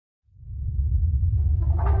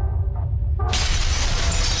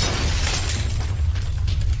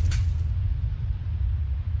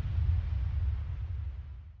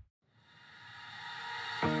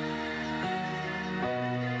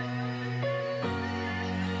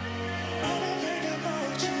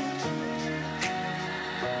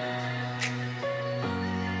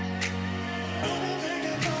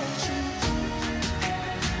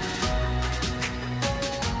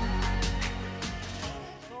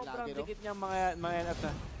sobrang dikit niya mga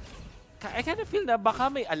I kind of feel na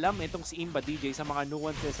baka may alam itong si Imba DJ sa mga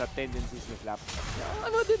nuances at tendencies ni Flap.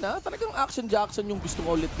 Ano din talagang Action Jackson yung gusto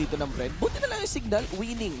mo ulit dito ng Bren. Buti na lang yung signal,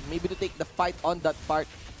 winning. Maybe to take the fight on that part.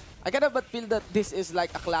 I kind of but feel that this is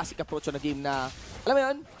like a classic approach on a game na, alam mo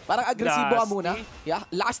yun, parang agresibo ka muna. Yeah,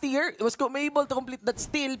 last year, it was able to complete that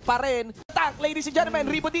steal pa rin. Tank, ladies and gentlemen,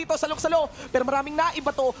 Ribo dito, salok-salo. Pero maraming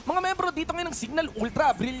naiba to. Mga membro dito ngayon ng Signal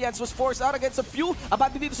Ultra. Brilliance was forced out against a few.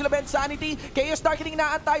 Abante dito sila Ben Sanity. Chaos Darkening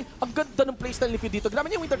inaantay. Ang ganda ng playstyle ni Few dito.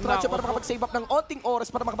 Grabe niya yung Winter Truncheon para makapag-save up ng onting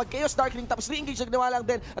oras para makapag-Chaos Darkening. Tapos re-engage na ginawa lang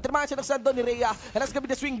din. At tinamaan siya ng sandon ni Rhea. And that's gonna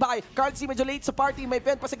be the swing by. Carl C medyo late sa party. May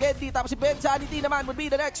pen pa sa Geddy. Tapos si Ben Sanity naman would be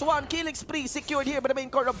the next one. Killing spree secured here by the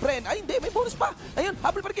main core of Bren. Ay hindi, may bonus pa. Ayun,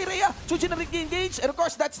 habol pa rin kay Rhea. Chujin na re-engage. And of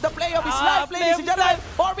course, that's the play of his life, ladies and gentlemen.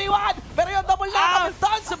 4v1. Pero yung double knock.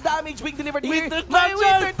 Tons of damage being delivered here. May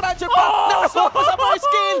Winter Truncheon pa. Nakaswap pa sa first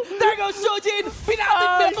kill. There goes Chujin.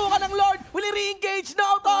 Pinatukan ng Lord. Will he re-engage?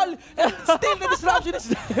 No, tol. And still, the disruption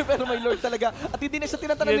is there. Pero may Lord talaga. At hindi na siya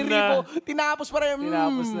tinatanan ni Ribo. Tinapos pa rin.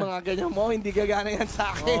 Mga ganyan mo, hindi gagana yan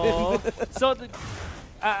sa akin. So,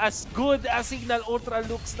 as good as Signal Ultra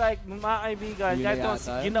looks like, mga kaibigan,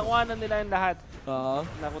 ginawa na nila yung lahat.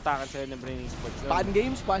 Nakutakan sila ng Brain Esports. Fun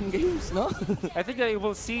games, no? I think that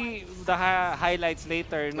we'll see the highlights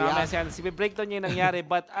later. Breakdown niya yung nangyari.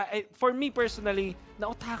 But for me personally,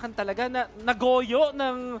 nautakan talaga, nagoyo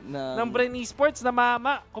ng Brain Esports, na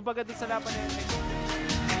mama, kumbaga dun sa laban na yun.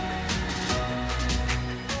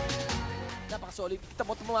 Napaka-solid. Kita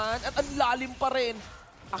mo tumahan at ang lalim pa rin.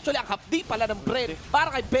 Actually, ang hapdi pala ng Bren para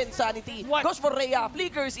kay Ben Sanity. Goes for Rhea,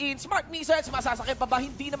 flickers in, smart missiles, masasakit pa ba?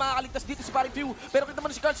 Hindi na makakaligtas dito si Paring Few. Pero kita mo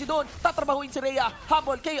na si Carl doon, tatrabahuin si Rhea.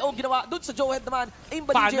 Humble, KO ginawa doon sa Joehead naman.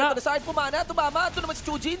 Imba DJ to the side, pumana, tumama. Doon naman si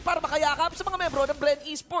Chujin para makayakap sa mga membro ng Bren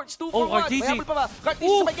Esports. 2 for 1. May humble pa ba?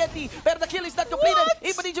 Cartesian sa Spaghetti. Pero the kill is not completed.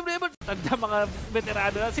 Imba DJ Ribbon. Tanda mga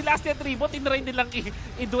veterano na. Si Last Year Tribot, tinry nilang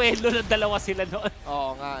i-duelo ng dalawa sila noon.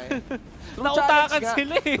 Oo nga eh. Nautakan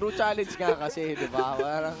sila eh. True challenge nga kasi, di ba?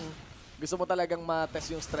 Parang gusto mo talagang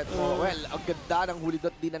ma-test yung strength mo. Well, ang ganda ng huli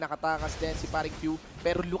dot, di na nakatakas din si Paring Few.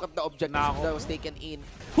 Pero look at the objective that was taken in.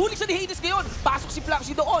 Huli sa ni Hades ngayon. Pasok si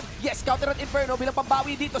Flaxy doon. Yes, counter at Inferno bilang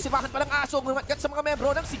pambawi dito. Simahan pa ng aso. Gumatgat sa mga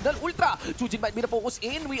membro ng Signal Ultra. Chujin might be na focus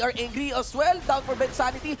in. We are angry as well. Down for Ben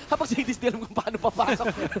Sanity. Habang si Hades di alam kung paano papasok.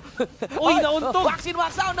 Uy, nauntog. Wax in,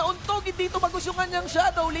 wax out. Nauntog. Hindi ito magus yung kanyang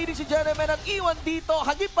shadow. Ladies and gentlemen, ang iwan dito.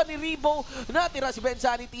 Hagip pa ni Ribo. Natira si Ben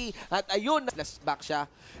Sanity. At ayun, last back siya.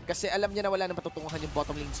 Kasi alam niya na wala nang patutunguhan yung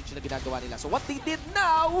bottom lane siege na ginagawa nila. So what they did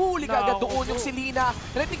now, huli kagad doon yung Selena.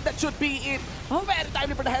 And I think that should be it. Very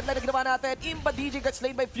timely for the headline na ginawa natin. Imba DJ got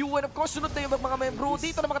slain by Few. And of course, sunod na yung mga membro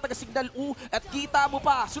dito na mga taga-signal U. At kita mo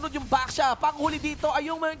pa, sunod yung back siya. Panghuli dito ay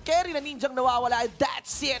yung mga carry na ninjang nawawala. And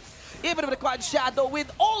that's it. Even with the quad shadow, with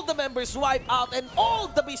all the members wiped out and all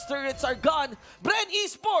the base turrets are gone, Bren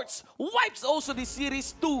Esports wipes also this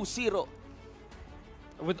series 2-0.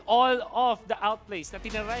 With all of the outplays na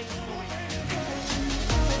tinaray.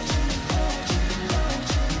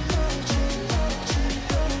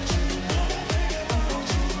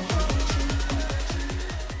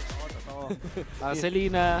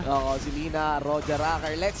 Selena. Selena, Roger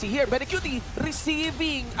Rocker. Let's see here. Very Cutie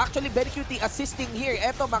receiving. Actually, Very Cutie assisting here.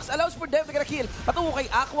 Eto, Max allows for them to get a kill. Patungo kay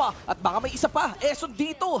Aqua. At baka may isa pa. Eson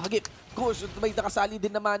dito. Hagip. Of course, may nakasali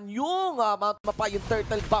din naman yung Mount Mapa, yung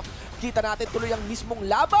turtle buff. Kita natin tuloy ang mismong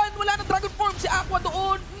laban. Wala nang Dragon Form si Aqua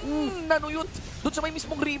doon. Nanuyot. Doon sa may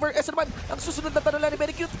mismong river. Eson naman, ang susunod na tanong lang ni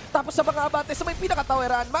Very Cute. Tapos sa mga abate, sa may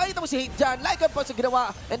pinakataweran. Makita mo si Hate dyan. Like ang pa sa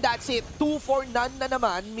ginawa. And that's it. 2 for none na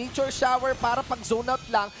naman. Meteor shower para pag-zone out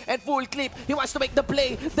lang. And full clip. He wants to make the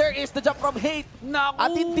play. There is the jump from Hate.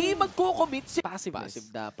 At hindi magkukommit si Passive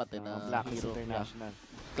dapat na Black hero. International.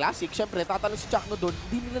 Classic. Siyempre, tatalo si Chuck no doon.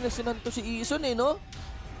 Hindi nila nasinanto si Ison eh, no?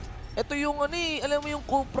 Ito yung ano eh, alam mo yung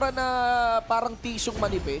Cupra na parang tisyong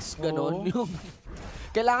manipis. Ganon. Yung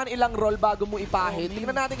kailangan ilang roll bago mo ipahit.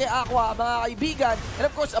 Tingnan natin kay Aqua, mga kaibigan. And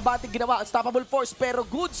of course, Abante ginawa. Unstoppable force, pero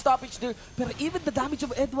good stoppage there. Pero even the damage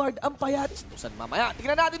of Edward, ang payat. Saan mamaya?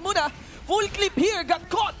 Tingnan natin muna. Full clip here, got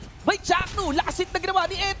caught by Jackno. Lasit na ginawa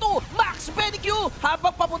ni Eto. Max Benicue.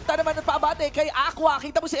 Habang papunta naman ng paabate kay Aqua.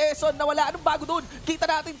 Kita mo si Eson na wala. Anong bago dun? Kita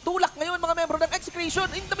natin tulak ngayon mga membro ng Execration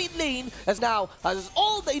in the mid lane. As now, as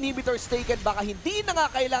all the inhibitors taken, baka hindi na nga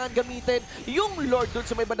kailangan gamitin yung Lord dun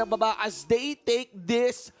sa may bandang baba as they take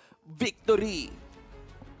this victory.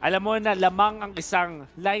 Alam mo na lamang ang isang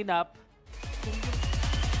lineup.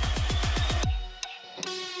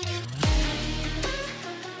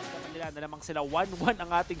 Na namang sila 1-1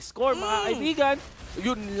 ang ating score, mga kaibigan.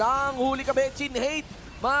 Yun lang, huli ka Betchin Hate.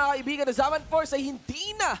 Mga kaibigan, na Zaman Force ay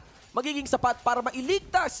hindi na magiging sapat para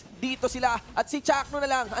mailigtas dito sila. At si Chakno na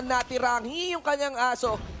lang ang natirang yung kanyang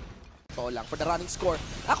aso. Ito lang for the running score.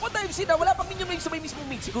 Ako time na wala pang minion wave sa may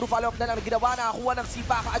mismong mid. Siguro follow-up na lang na ginawa, nakakuha ng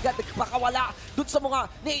sipa kaagad, nagpakawala dun sa mga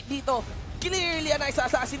Nate dito. Clearly a nice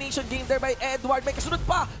assassination game there by Edward. May kasunod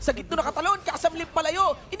pa sa gitno nakatalon, kasamlip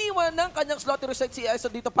palayo. Iniwan ng kanyang slot reset si Eson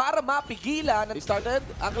dito para mapigilan. Started,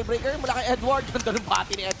 ankle breaker mula kay Edward. Ganda ng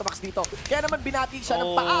bati ni Etomax dito. Kaya naman binati siya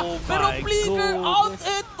ng paa. Pero flicker out,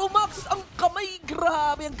 Etomax ang kamay.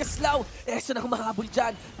 Grabe ang gaslaw. Eson ang mahabol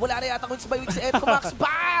dyan. Wala na yata kung by week si Etomax.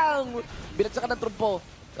 Bang! Binagsakan ng trumpo.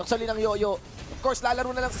 Actually ng yoyo. Of course, lalaro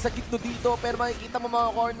na lang sa gitno dito, pero makikita mo mga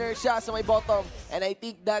corner siya sa may bottom. And I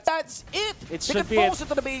think that's it. It They should can be it. post it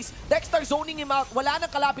to the base. Dexter zoning him out. Wala nang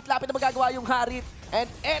kalapit-lapit na magagawa yung Harit. And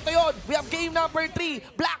eto yun. We have game number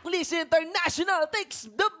 3. Blacklist International takes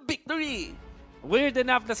the victory. Weird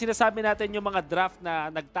enough na sinasabi natin yung mga draft na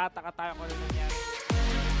nagtataka tayo kung ano nangyari.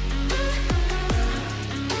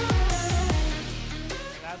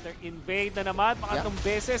 Invade na naman, pangatlong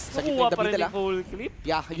beses, nakuha pa rin yung full clip.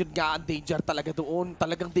 Yeah, yun nga ang danger talaga doon.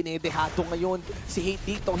 Talagang dinedehado ngayon si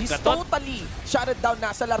Hate dito. He's totally shutted down na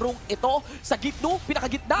sa larong ito. Sa gitno,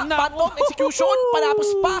 pinakagitna, phantom execution, panapos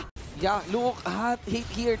pa. Yeah, look at Hate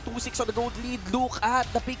here, 2-6 on the gold lead. Look at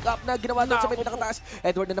the pick-up na ginawa doon sa may pinakataas.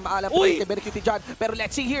 Edward na namaalam po, very cute dyan. Pero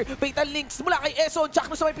let's see here, Fatal Links mula kay Eson.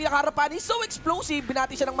 Chakno sa may pinakaharapan. He's so explosive.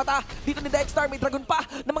 Binati siya ng mata. Dito ni Dexter, may dragon pa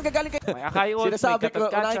na manggagaling kay... May akayon, sinasabi may ko,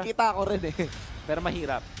 nakikita ko rin eh. Pero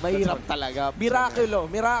mahirap. Mahirap talaga. Miraculo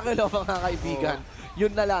mga kaibigan.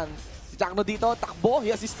 Yun na lang. Si Chakno dito, takbo, he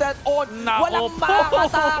assisted on. Walang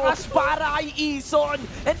makatakas para kay Eson.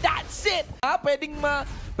 And that's it.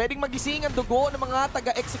 Pwedeng magising ang dugo ng mga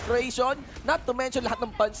taga-execration. Not to mention lahat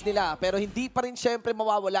ng funds nila. Pero hindi pa rin syempre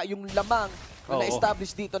mawawala yung lamang na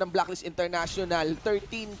na-establish dito ng Blacklist International.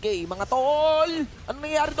 13K. Mga tol! Ano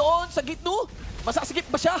nangyayari doon sa gitno? Masasigip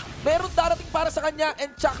ba siya? Meron darating para sa kanya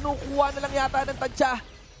and Chakno kuha na lang yata ng tansya.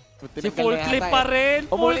 Si full clip pa rin!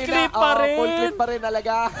 Full clip pa rin! Full clip pa rin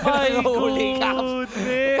talaga. My goodness!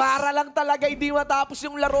 Para lang talaga hindi matapos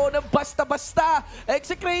yung laro ng basta-basta.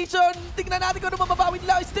 Execration! Tingnan natin kung ano mababawi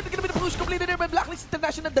nila. Still gonna be the push completed there by Blacklist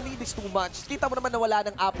International. The lead is too much. Kita mo naman na wala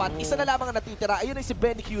ng apat. Isa na lamang ang natitira. Ayun ay si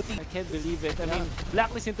Benny Cutie. I can't believe it. I mean,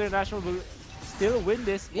 Blacklist International will still win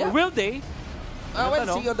this. Or will they? Well,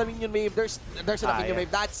 see on the minion wave. There's a minion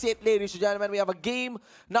wave. That's it, ladies and gentlemen. We have a game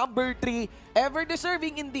number 3. Ever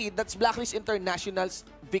deserving indeed. That's Blacklist International's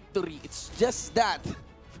victory. It's just that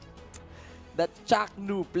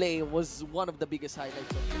Chakno play was one of the biggest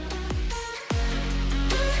highlights of the game.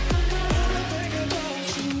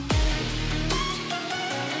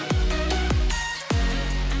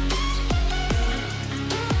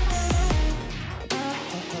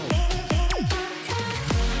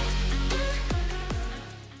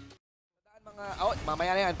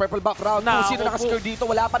 Mamaya na yan, purple buff round. Kung sino nakascore dito,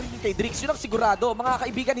 wala pa rin kay Drix. Yun ang sigurado. Mga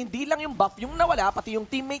kaibigan, hindi lang yung buff yung nawala, pati yung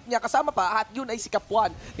teammate niya kasama pa, at yun ay si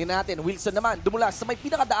Kapuan. Tingnan natin, Wilson naman, dumulas sa may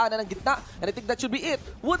pinakadaanan ng gitna. And I think that should be it.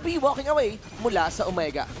 Would be walking away mula sa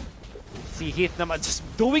Omega. Si Heath naman, just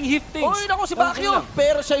doing Heath things. Uy, naku, si Bakyo.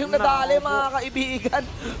 Pero siya yung nadali, mga kaibigan.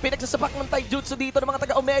 Pinagsasapak ng taijutsu dito ng mga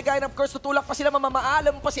taga-Omega. And of course, tutulak pa sila,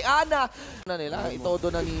 mamamaalam pa si Ana. Na nila, itodo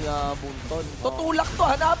na ni Bunton. Tutulak to,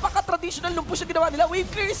 ha? Napaka-traditional nung push yung ginawa nila. Wave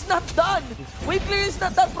clear is not done. Wave clear is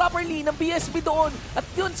not done properly ng PSB doon. At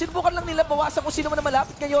yun, sinubukan lang nila bawasan kung sino man na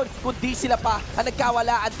malapit ngayon. Kundi sila pa ang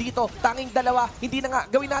nagkawalaan dito. Tanging dalawa, hindi na nga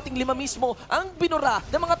gawin nating 5 mismo ang binura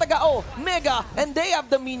ng mga taga-Omega. And they have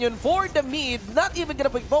the minion for the mid, not even gonna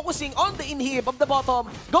be focusing on the inhib of the bottom.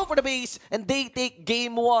 Go for the base, and they take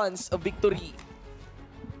game 1 of victory.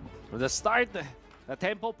 From the start, the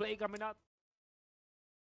tempo play coming out.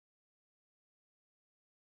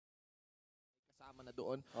 Kasama na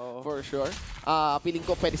doon, for sure. Feeling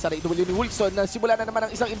ko pwede sana inuwi ni Wilson na simula na naman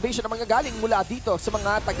ang isang invasion na manggagaling mula dito sa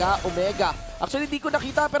mga taga-Omega. Actually, di ko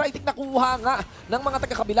nakita pero I think nakuha nga ng mga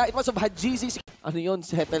taga-kabila. It was of Hajizi. Ano yun?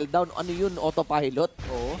 Settle down. Ano yun? Autopilot?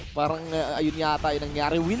 Parang ayun yata yung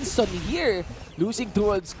nangyari. Wilson here, losing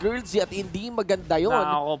towards Girlsy at hindi maganda yun.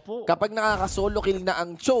 Kapag nakaka-solo kill na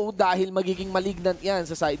ang Cho dahil magiging malignant yan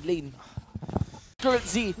sa side lane.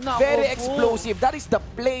 Girlsy, very explosive. That is the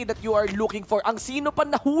play that you are looking for. Ang sino pa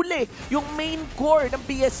nahuli? Yung main core ng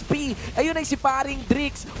PSP. Ayun ay si paring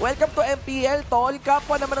Drix. Welcome to MPL, tol.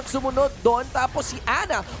 Kapwa naman ang sumunod doon. Tapos si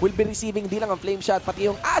Ana will be receiving di lang ang flame shot. Pati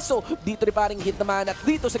yung aso. Dito rin paring hit naman. At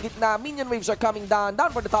dito sa gitna, minion waves are coming down.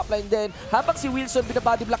 Down for the top line din. Habang si Wilson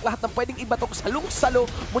binabody block lahat ng pwedeng ibatok salong-salo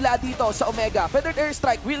mula dito sa Omega. Feathered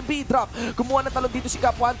airstrike will be dropped. Kumuha ng talon dito si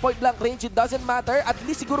Cap. 1 point blank range. It doesn't matter. At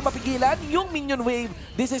least siguro mapigilan yung minion wave wave.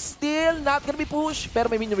 This is still not gonna be push,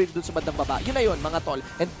 pero may minion wave dun sa bandang baba. Yun na yun, mga tol.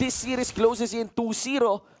 And this series closes in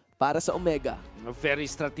 2-0 para sa Omega. Very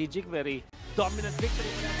strategic, very dominant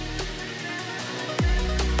victory.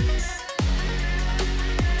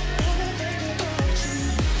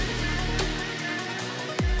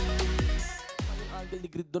 Ni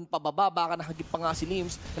Grid doon pababa, baka nakagip pa nga si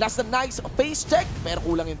Lims. And that's a nice face check, pero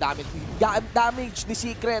kulang yung damage ni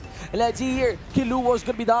Secret. And let's see here, Kiluwo's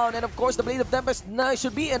gonna be down. And of course, the Blade of Tempest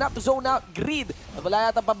should be enough to zone out Grid. Wala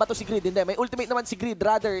yata pambato si Grid, hindi. May ultimate naman si Grid,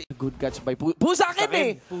 rather. Good catch by Pusakin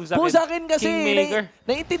eh! Pusakin kasi,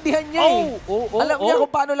 naiintindihan niya Alam niya kung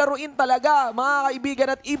paano laruin talaga, mga kaibigan.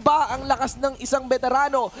 At iba ang lakas ng isang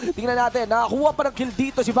veterano. Tingnan natin, nakakuha pa ng kill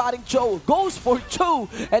dito si Baring Cho. Goes for Cho.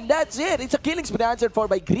 And that's it. It's a killing spree answered for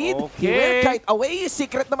by Grid. He will kite away.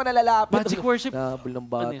 Secret naman nalalapit. Magic worship. Nabul ng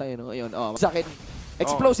bata yun. Ayun, sa akin,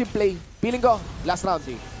 explosive play. Feeling ko, last round.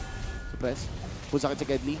 Suppress. Pusakin si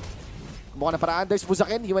Kedley. Mukha na para Anders.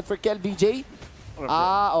 Pusakin. He went for kill, VJ.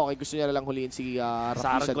 Okay. Gusto niya na lang huliin si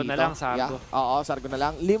Rapisha Sargo dito. na lang, Sargo. Oo, Sargo na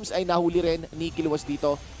lang. Limbs ay nahuli rin. Nikki was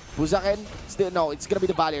dito. Pusakin, still, no, it's gonna be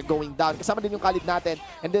the barrier going down. Kasama din yung Khalid natin.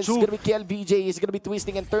 And then it's gonna be kill, VJ. He's gonna be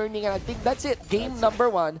twisting and turning. And I think that's it. Game number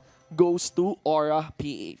 1 goes to Aura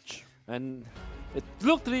PH. And it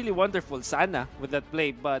looked really wonderful, sana, with that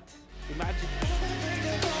play. But imagine...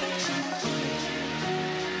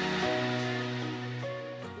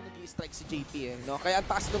 Strike si JP no? Kaya ang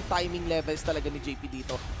taas ng timing levels talaga ni JP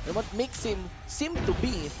dito. And what makes him seem to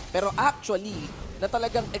be, pero actually, na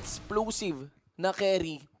talagang explosive na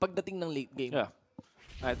carry pagdating ng late game. Yeah.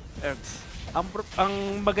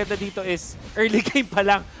 Ang maganda dito is early game pa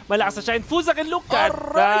lang, malakas na siya. And Fuza can look at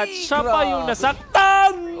that. Siya pa yung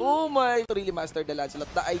nasaktan! Oh my! To really master the Lancelot.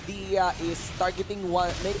 The idea is targeting one,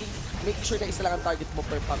 making sure na isa lang ang target mo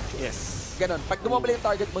per puncture. Yes. Ganon. Pag dumobile yung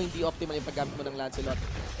target mo, hindi optimal yung paggamit mo ng Lancelot.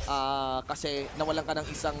 Kasi nawalan ka ng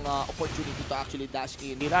isang opportunity to actually dash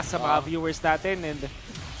in. Nila sa mga viewers natin and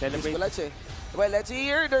celebrate. Well, let's see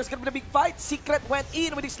here. There's gonna be a big fight. Secret went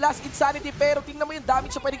in with his last insanity. Pero tingnan mo yung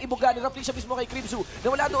damage siya pwedeng ibuga ni Rapisha mismo kay Kribzu.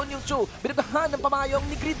 Nawala doon yung Chu. Binagahan ng pamayong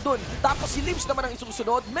ni Grid doon. Tapos si Lims naman ang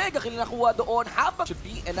isusunod. Mega kill nakuha doon. Habang should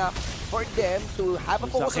be enough for them to have a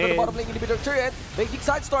focus on the bottom lane inhibitor turret. Raging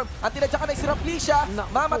Sandstorm. Ang tinadya ka na si Rapisha.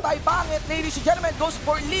 Mamatay pangit. Ladies and gentlemen, goes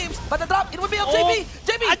for Lims. But the drop, it will be of JP.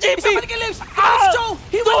 JP! Isa balik kay Lims. Chu!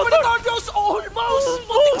 He went for the Tordos.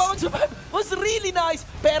 Almost! Was really nice.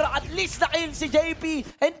 Pero at least na-kill si JP.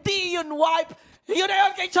 Hindi yun wipe. Yun na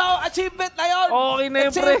yun kay Chow. Achievement na yun. Okay na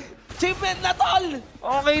yun, pre. Achievement na, tol.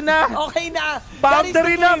 Okay na. Okay na.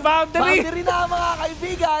 Boundary na, boundary. Boundary na, mga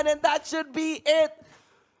kaibigan. And that should be it.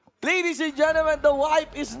 Ladies and gentlemen, the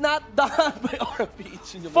wipe is not done by Aura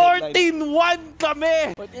PH. 14-1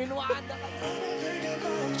 kami. 14-1 na kami.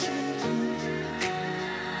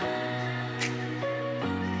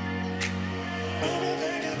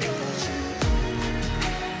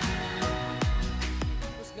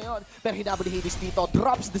 Pero hinabol ni Hades dito,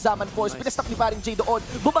 drops the Zaman Force, pinastak ni paring Jay doon,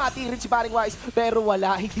 bumati rin si paring Wise, pero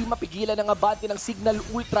wala, hindi mapigilan ng abante ng Signal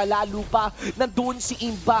Ultra, lalo pa, nandun si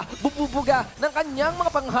Imba, bububuga ng kanyang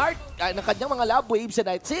mga pang-heart, ng kanyang mga love waves, and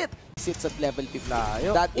that's it. Sits at level 50.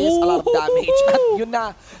 That is a lot of damage. At yun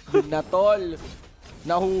na tol.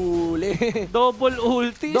 Nahuli. Double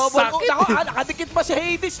ulti. Sakit. Nakadikit pa si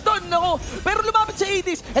Hades doon. Pero lumapit si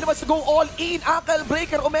Hades and wants to go all in. Ankle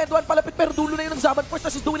breaker. Omeduan palapit pero dulo na yun ng Zaman Force.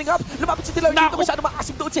 Is dueling up. Lumapit si Dilaw dito. Masyado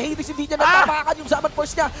makasim doon si Hades. Hindi niya natapakan yung Zaman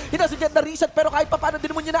Force niya. He doesn't get the reset pero kahit pa paano din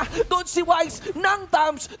mo niya na. Doon si Wise ng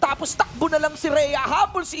Tams. Tapos takbo na lang si Rhea.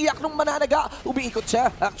 Habol si Iyak nung mananaga. Umiikot siya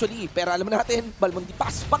actually. Pero alam natin, Balmundi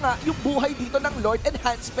Pass pa nga yung buhay dito ng Lord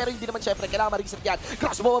Enhance. Pero hindi naman syempre kailangan ma-reset yan.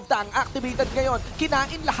 Crossbow of Tang activated ngayon.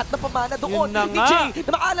 Kinain lahat ng pamana doon ni Jay.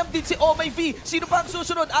 Na maalam din si Oh My V. Sino pa ang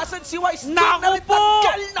susunod? Asan si Wise?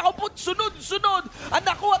 Naku, sunod. Ang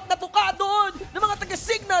naku at natuka doon ng mga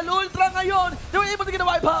taga-Signal Ultra ngayon. They were able to get a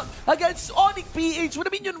wipe out against Onyx PH with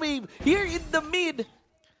a minion wave here in the mid.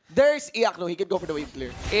 There's Iyak. No, he can go for the wave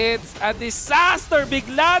clear. It's a disaster.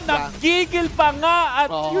 Bigla, nagigil pa nga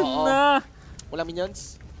at yun na. Wala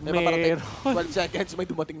minions? Meron. 12 seconds, may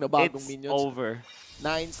dumating na bagong minions. It's over.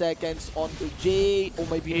 9 seconds onto J. Oh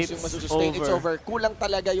my Venus yung masusustain. It's over. Kulang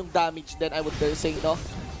talaga yung damage then I would dare say, no?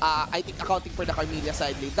 I think accounting for the Carmelia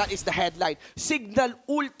side lane. That is the headline. Signal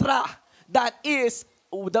Ultra. That is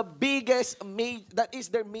the biggest, that is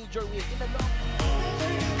their major win. In the long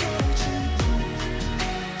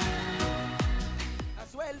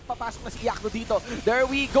as well, papasok na si Iakno dito. There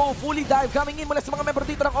we go, fully dive coming in mula sa mga member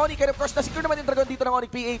dito ng Onyx. And of course, na-secure naman yung Dragon dito ng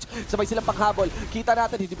Onyx PH. Sabay silang panghabol. Kita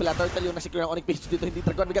natin, hindi pala Turtle yung na-secure ng Onyx PH dito, hindi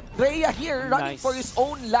Dragon. We got Rhea here running for his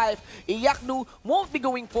own life. Iakno won't be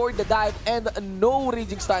going for the dive and no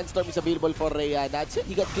Raging Sandstorm is available for Rhea. That's it.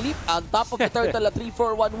 He got clipped on top of the Turtle, a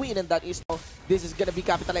 3-4-1 win, and that is, this is gonna be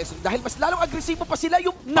capitalized. Dahil mas lalong agresibo pa sila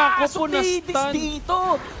yung pasok ni Hades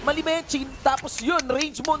dito. Malimechin, tapos yun,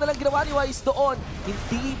 range mo na lang ginawa ni Wise doon.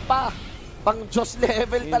 Hindi pa pang Diyos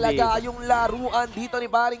level talaga yung laruan dito ni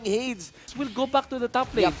Paring Hades. We'll go back to the top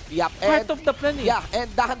lane. Yep. Part of the plan eh. Yeah, and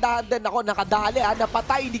dahan-dahan din ako, nakadali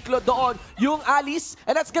napatay ni Claude doon yung Alice.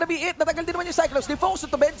 And that's gonna be it. Natagal din naman yung Cyclones. They focus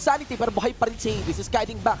to bend sanity, pero buhay pa rin si Hades. Is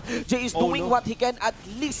guiding back. Jay is doing what he can at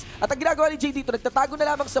least. At ang ginagawa ni Jay dito, nagtatago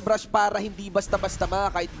na lamang sa brush para hindi basta-basta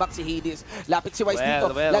makakait back si Hades. Lapit si Wise dito.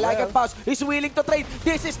 Lalagang pass. He's willing to trade.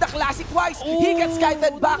 This is the classic Wise. He gets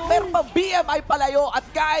guided back. Meron pang BMI palayo at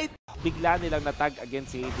kahit bigla nilang natag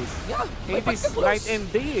against si Hades. Yeah, Hades night and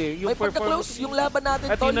day eh. Yung may pagka-close yung laban natin,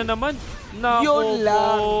 at Tol. yun na naman. Nako yun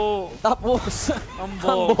lang. po. Tapos,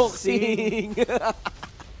 unboxing.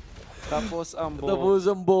 Tapos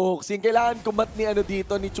ang boxing. Kailangan kumat ni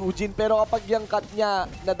dito, ni Chujin. Pero kapag yung cut niya,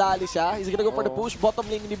 nadali siya, he's gonna go for the push. Bottom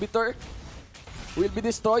lane inhibitor will be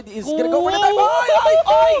destroyed. He's gonna go for the dive.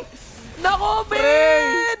 Oy! Nako,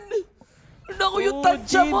 Ben! Nako, yung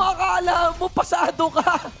tansya mo, akala mo, pasado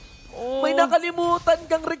ka. May nakalimutan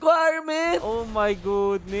kang requirement. Oh my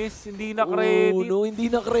goodness, hindi na-credit. No, hindi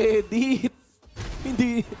na-credit.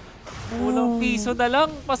 Hindi. Unang piso na lang,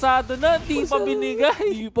 pasado na, di pa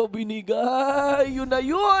binigay. Di pa binigay. Yun na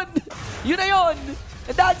yun. Yun na yun.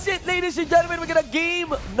 And that's it, ladies and gentlemen. We're gonna game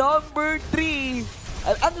number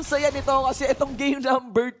 3. Ang saya nito kasi itong game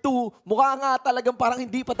number 2, mukha nga talagang parang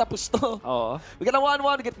hindi pa tapos to. Oo. We got a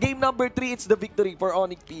 1-1. We get game number 3. It's the victory for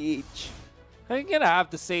Onyx PH. I'm gonna have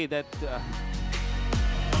to say that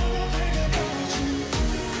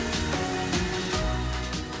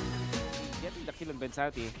getting the kill on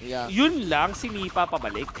Bensati, yun lang, sinipa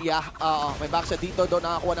pabalik. Yeah, may back siya dito. Doon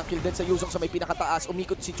nakakuha ng kill din sa Yuzong sa may pinakataas.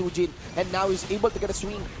 Umikot si Chujin and now he's able to get a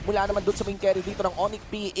swing mula naman doon sa main carry dito ng Onyx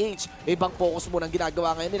PH. Ibang focus mo nang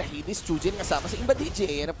ginagawa ngayon nila Hades, Chujin kasama si Imba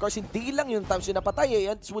DJ. And of course, hindi lang yung times yung napatay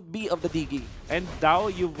and this would be of the Digi. And now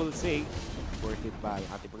you will say, worth it ba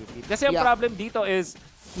yung ating pag-feed? Kasi ang problem dito is,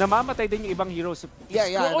 namamatay din yung ibang heroes.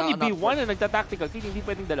 Could only be one na nagta-tactical feed, hindi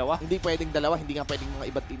pwedeng dalawa. Hindi pwedeng dalawa, hindi nga pwedeng mga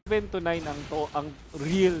iba't team. 7-9 ang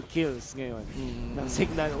real kills ngayon ng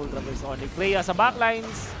Signal Ultra vs Onyx. Rhea sa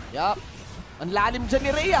backlines. Yup. Ang lalim dyan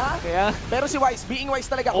ni Rhea, ha? Kaya, pero si Wise, being Wise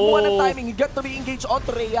talaga, kumuha ng timing, he got to be engaged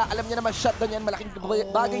onto Rhea. Alam niya naman, shutdown yan, malaking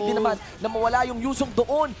bagay din naman na mawala yung Yuzong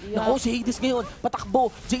doon. Naku, si Hades ngayon,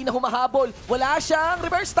 patakbo, Jay na humahabol, wala siyang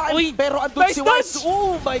reverse time, pero andun si Wise.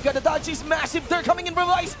 Oh my God, the dodge is massive. They're coming in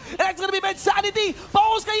from Wise, and it's gonna be Insanity.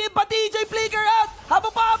 Focus kayo pa DJ, flicker out,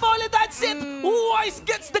 habang pahabol, and that's it. Wise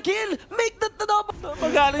gets the kill, make the double.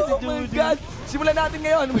 magaling si Oh my Judy. God, simulan natin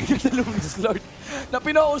ngayon. We get the Luminous Lord na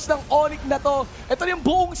pinost ng Onyx na to. Ito yung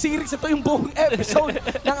buong series, ito yung buong episode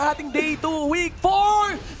ng ating Day 2, Week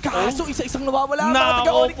 4! Kaso isa-isang nawawala ang mga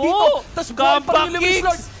taga-Onyx dito. Tapos buwan pa rin yung Luminous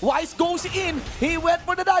Lord. Wise goes in. He went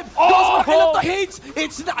for the dive. Goes for the kill of the Hades.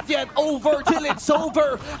 It's not yet over till it's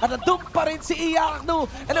over. At nandun pa rin si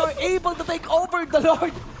Iakno. And they were able to take over the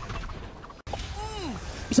Lord.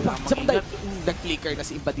 Isa pang dive. Nag-flicker na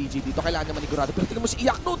si Imba DJ dito. Kailangan naman igurado. Pero tingnan mo si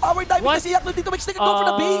Iakno. Tower diving na si Iakno dito. Makes take a go for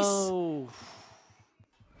the base.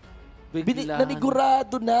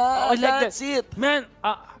 Nanigurado na. Oh, like that's it. Man,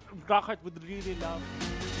 Rockheart would really love.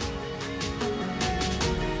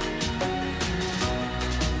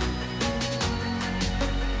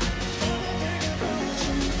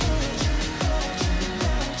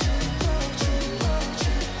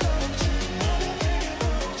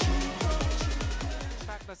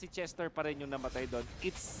 Fact na si Chester pa rin yung namatay doon.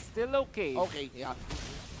 It's still okay. Okay, yeah.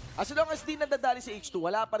 As long as di nadadali si H2,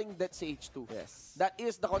 wala pa rin death si H2. Yes. That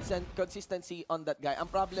is the consistency on that guy.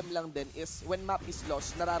 Ang problem lang din is when map is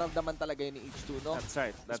lost, nararamdaman talaga yun ni H2, no? That's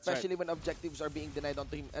right. That's Especially when objectives are being denied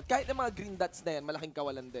onto him. At kahit yung mga green dots na yan, malaking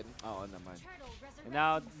kawalan din. Oo naman. And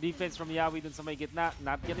now, defense from Yawi dun sa may gitna,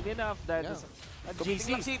 not gonna be enough. Dahil at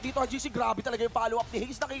GC. Dito, GC, grabe talaga yung follow-up ni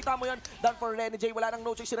Hayes. Nakita mo yan. Done for Rene J. Wala nang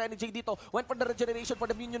no choice si Rene J dito. Went for the regeneration for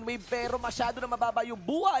the minion wave. Pero masyado na mababa yung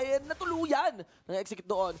buhay. Natuluyan. Nang-execute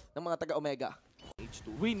doon ng mga taga-Omega. H2.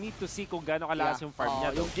 We need to see kung gaano kalakas yung farm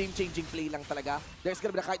niya. Yung game-changing play lang talaga. There's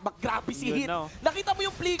gonna be na kahit grabe si Hit. No. Nakita mo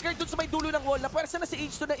yung flicker dun sa may dulo ng wall na pwersa na si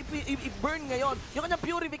H2 na i-burn ngayon. Yung kanyang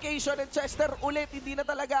purification and Chester ulit, hindi na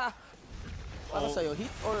talaga. Ano sa'yo? Hit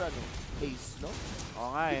or ano? Ace, no?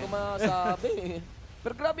 Oo nga Hindi ko masabi.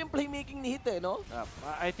 Pero grabe yung playmaking ni Hit no?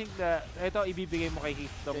 I think that ito ibibigay mo kay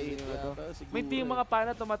Heat tong may team mga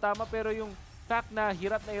pana tumatama pero yung fact na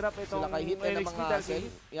hirap itong sila kay Hit and NXT mga Hassel.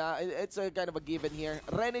 Yeah, it's a kind of a given here.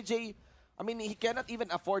 Rene J, I mean, he cannot even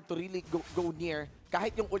afford to really go near.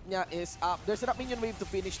 Kahit yung ult niya is up. There's enough minion wave to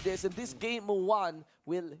finish this. And this game 1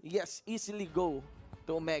 will, yes, easily go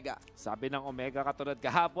to Omega. Sabi ng Omega katulad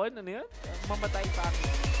kahapon, ano yun? Mamatay pa ako.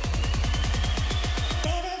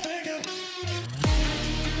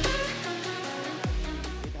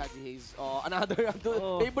 Haji Hayes. Another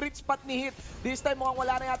favorite spot ni Hit. This time mukhang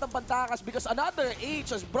wala na yatang pantakas because another H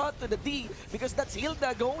has brought to the D because that's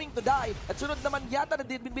Hilda going to die. At sunod naman yata na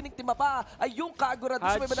biniktima pa ay yung Kagura.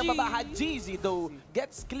 Gusto may nababa. Hajizi though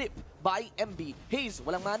gets clipped by MB. Hayes,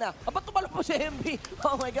 walang mana. Ba't tumalo po si MB?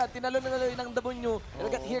 Oh my God, tinalo na ng W. And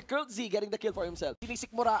got here, Curl Z getting the kill for himself.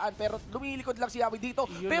 Sinisikmuraan pero lumilikod lang si Yawi dito.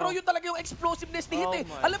 Pero yun talaga yung explosiveness ni Hit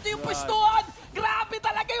Alam niyo yung pwestuhan! Grabe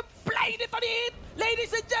talaga yung play nito ni Hit!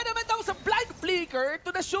 Ladies and gentlemen, that was a blind flicker to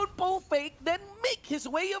the Shunpo fake, then make his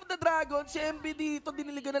way of the dragon. Si MB dito,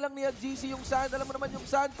 diniligan na lang ni GC yung sand. Alam mo naman yung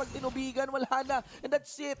sand, pag tinubigan, wala na. And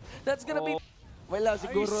that's it. That's gonna be... Well,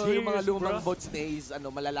 siguro yung mga lumang bots ni Ace,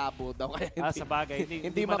 malalabo daw. Kaya sa bagay.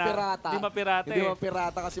 Hindi mapirata. Hindi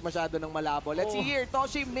mapirata kasi masyado ng malabo. Let's see here.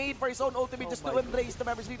 Toshi made for his own ultimate just to embrace the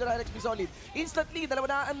members dito ng NXP Solid. Instantly, dalawa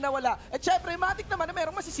na nawala. At syempre, Matic naman na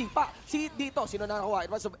merong masisipa. Dito, sino nakakuha?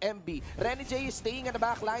 It was of MB. Renny J is staying in the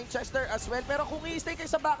backline. Chester as well. Pero kung i-stay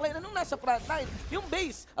kayo sa backline, anong nasa frontline? Yung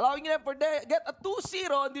base. Allowing them for get a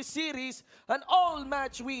 2-0 on this series. An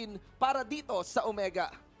all-match win para dito sa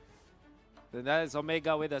Omega. Then that is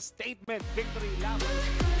Omega with a statement victory lap.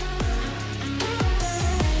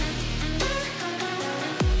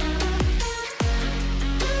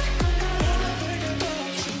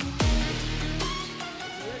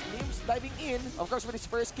 Diving in, of course, with his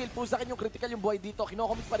first kill, pusakin yung critical yung buhay dito.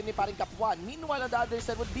 Kinocommit pa rin ni paring Cap1. Meanwhile, on the other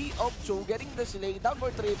side would be Opcho getting the slay down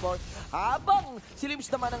for 3-4. Habang si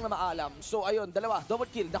Lims naman ang namaalam. So, ayun, dalawa,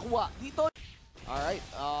 double kill, nakuha dito. Alright,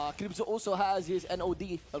 Kribzo also has his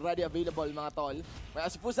NOD already available, mga tol.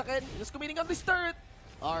 As pusakin, just committing on this turret.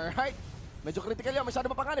 Alright, medyo critical yun,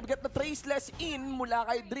 masyado mapanganib. Get the traceless in mula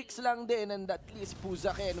kay Drix lang din. And at least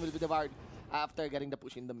pusakin will be devoured after getting the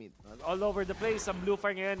push in the mid. All over the place, ang Blue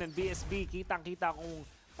Fire ngayon and BSB, kitang-kita kung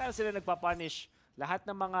paano sila nagpapunish lahat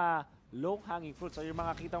ng mga low-hanging fruits o yung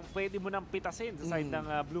mga kitang pwede mo nang pitasin sa side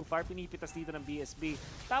ng Blue Fire, pinipitas dito ng BSB.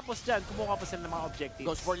 Tapos dyan, kumuha pa sila ng mga objectives.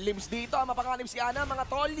 Goes for Limbs dito, mapanganib si Ana, mga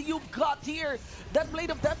tol, you got here. That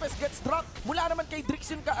Blade of Tempest gets dropped. Mula naman kay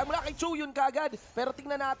Drix yun, mula kay Chu yun kagad. Pero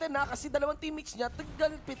tingnan natin kasi dalawang teammates niya,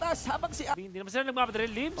 tagal pitas habang si hindi naman sila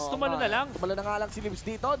nagmamadali. Limbs, tumalo na lang. Tumalo na nga lang si Limbs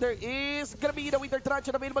dito. There is gonna be the Winter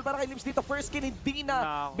Truncheon available para kay Limbs dito. First skin, hindi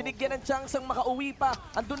na. Binigyan ng chance ang makauwi pa.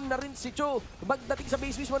 Andun na rin si Chu. Magdating sa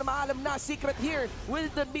base mismo na maalam na, secret here. Will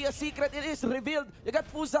that be a secret? It is revealed. You got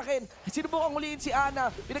Fusakin. Sinubukang huliin si Ana.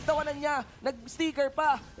 Pinagtawanan niya. Nag-sticker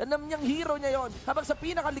pa. Anam niyang hero niya yon. Habang sa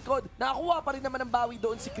pinakalikod, nakakuha pa rin naman ng bawi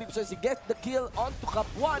doon si Crimson. Si get the kill onto Cup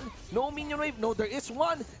 1. No minion wave. No, there is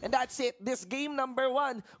one. And that's it. This game number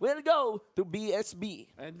 1 will go to BSB.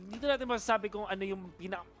 And dito natin masasabi kung ano yung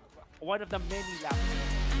one of the many laps.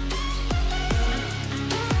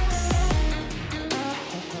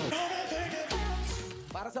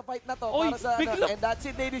 Para sa fight na to, para sa and that's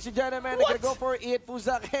it, ladies and gentlemen. They're gonna go for it.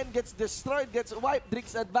 Fusakin gets destroyed, gets wiped.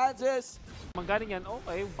 Drix advances. Manggaling yan,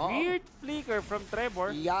 okay. Weird flicker from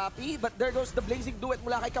Trevor. Yappy, but there goes the blazing duet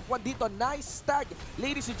mula kay Cap1 dito. Nice tag,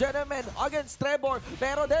 ladies and gentlemen, against Trevor.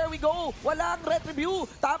 Pero there we go, walang retribution.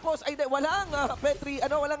 Tapos, ay walang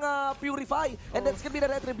walang purify. And that's gonna be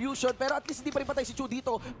the retribution. Pero at least hindi pa rin patay si Chu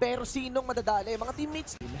dito. Pero sinong madadali? Mga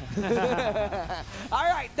teammates.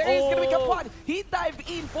 Alright, there is gonna be Cap1. He dive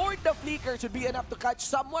in for the flicker. Should be enough to catch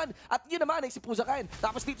someone. At yun naman ay si Pusakin.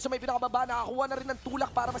 Tapos dito sa may pinakababa, nakakuha na rin ng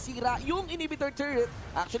tulak para masira yung inhibitor turret.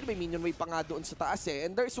 Actually, may minion wave pa nga doon sa taas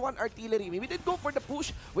And there's one artillery. Maybe they'd go for the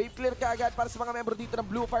push. Wave clear kaagad para sa mga membro dito ng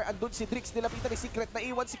Blue Fire. Andun si Drix, nilapitan ni Secret.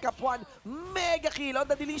 Naiwan si Cap1. Mega kill on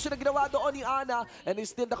the deletion na ginawa doon ni Ana. And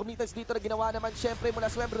still the commitments dito na ginawa naman syempre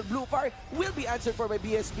mula sa member ng Blue Fire will be answered for by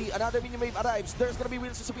BSB. Another minion wave arrives. There's gonna be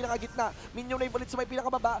Wilson sa pinakagitna. Minion wave ulit sa may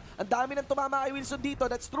pinakababa. Ang dami ng tumama kay Wilson dito.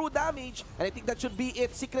 That's true damage. And I think that should be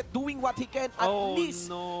it. Secret doing what he can at least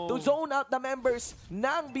to zone out the members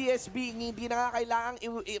ng BSB. Hindi na kailangang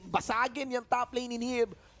basagin yung top lane ni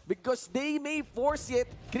Nib because they may force it.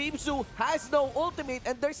 Crimson has no ultimate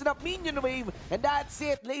and there's enough minion wave. And that's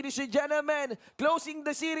it, ladies and gentlemen. Closing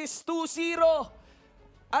the series 2-0.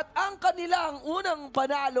 At ang kanilang unang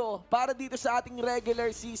panalo para dito sa ating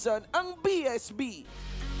regular season, ang BSB.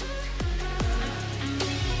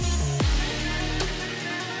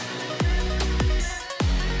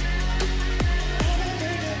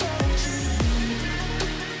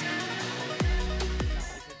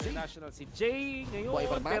 International si Jay Boy,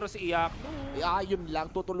 ngayon, pero si Iyaknu. Yun lang,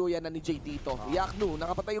 tutuluyan na ni Jay dito. Iyaknu,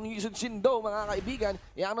 nakapatay yung Yusuf Shindo, mga kaibigan.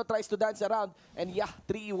 Iyaknu tries to dance around, and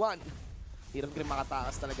 3-1. Hirap rin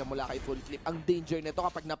makatakas talaga mula kay Full Clip. Ang danger nito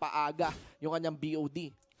kapag napaaga yung kanyang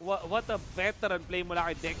BOD. What a veteran play mula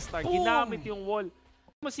kay Dexter. Ginamit yung wall.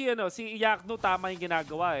 Si Iyaknu, tama yung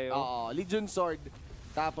ginagawa eh. Oo, Legion Sword.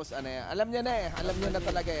 Tapos alam niya na alam niya na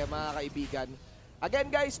talaga mga kaibigan.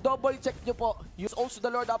 Again guys, double check nyo po. Use also the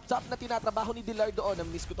Lord up top na tinatrabaho ni Dilar doon.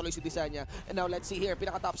 Miss ko tuloy si Desanya. And now let's see here,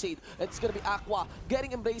 pinaka-top shade. It's gonna be Aqua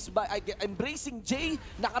getting embraced by, embracing Jay.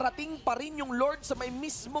 Nakarating pa rin yung Lord sa may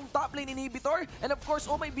mismong top lane inhibitor. And of course,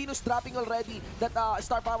 my Venus dropping already that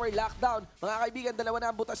star power lockdown. Mga kaibigan, dalawa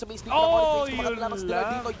na ang butas sa base dito. Yun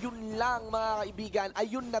lang. Yun lang mga kaibigan.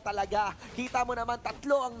 Ayun na talaga. Kita mo naman,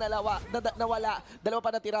 tatlo ang nawala. Dalawa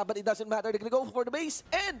pa natira, but it doesn't matter. They're gonna go for the base.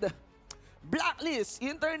 And Blacklist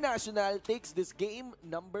International takes this game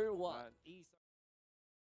number 1.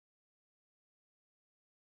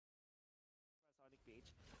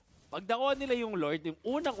 Pag nakuha nila yung Lord, yung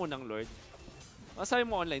unang-unang Lord, masabi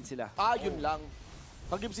mo online sila. Yun lang.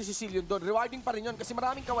 Pag-game si Cecilion doon, rewarding pa rin yun kasi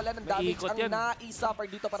maraming kawalan ng damage ang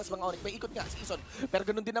na-i-suffer dito para sa mga Onyx. May ikot nga, season. Pero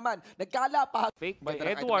ganun din naman, nagkala pa. Fake by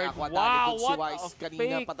Edward. Wow, si what Wise. a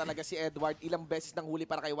Kanina fake. pa talaga si Edward. Ilang beses nang huli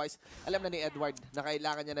para kay Wise. Alam na ni Edward na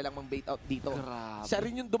kailangan niya na lang mang-bait out dito. Grabe. Siya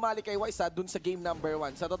rin yung dumali kay Wise dun sa game number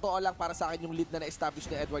 1. Sa totoo lang, para sa akin yung lead na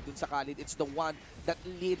na-establish ni Edward dun sa Khalid. It's the one that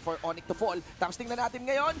lead for Onyx to fall. Tapos tingnan natin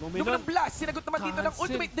ngayon, yung blast, sinagot naman dito ng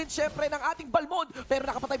ultimate din syempre ng ating Balmond. Pero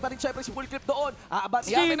nakapatay pa rin syempre si Full Clip doon. Aabat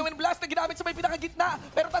siya, may blast na ginamit sa may pinakagitna.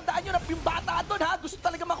 Pero tandaan nyo na yung bata doon gusto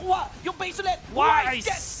talaga makuha yung base ulit. Wise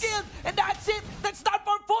gets killed and that's it. That's not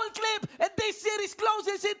for Full Clip. And this series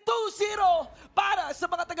closes in 2-0 para sa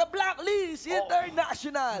mga taga Blacklist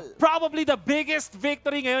International. Probably the biggest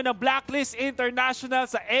victory ngayon ng Blacklist International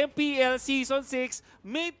sa MPL Season 6.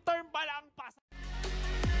 Midterm pa lang.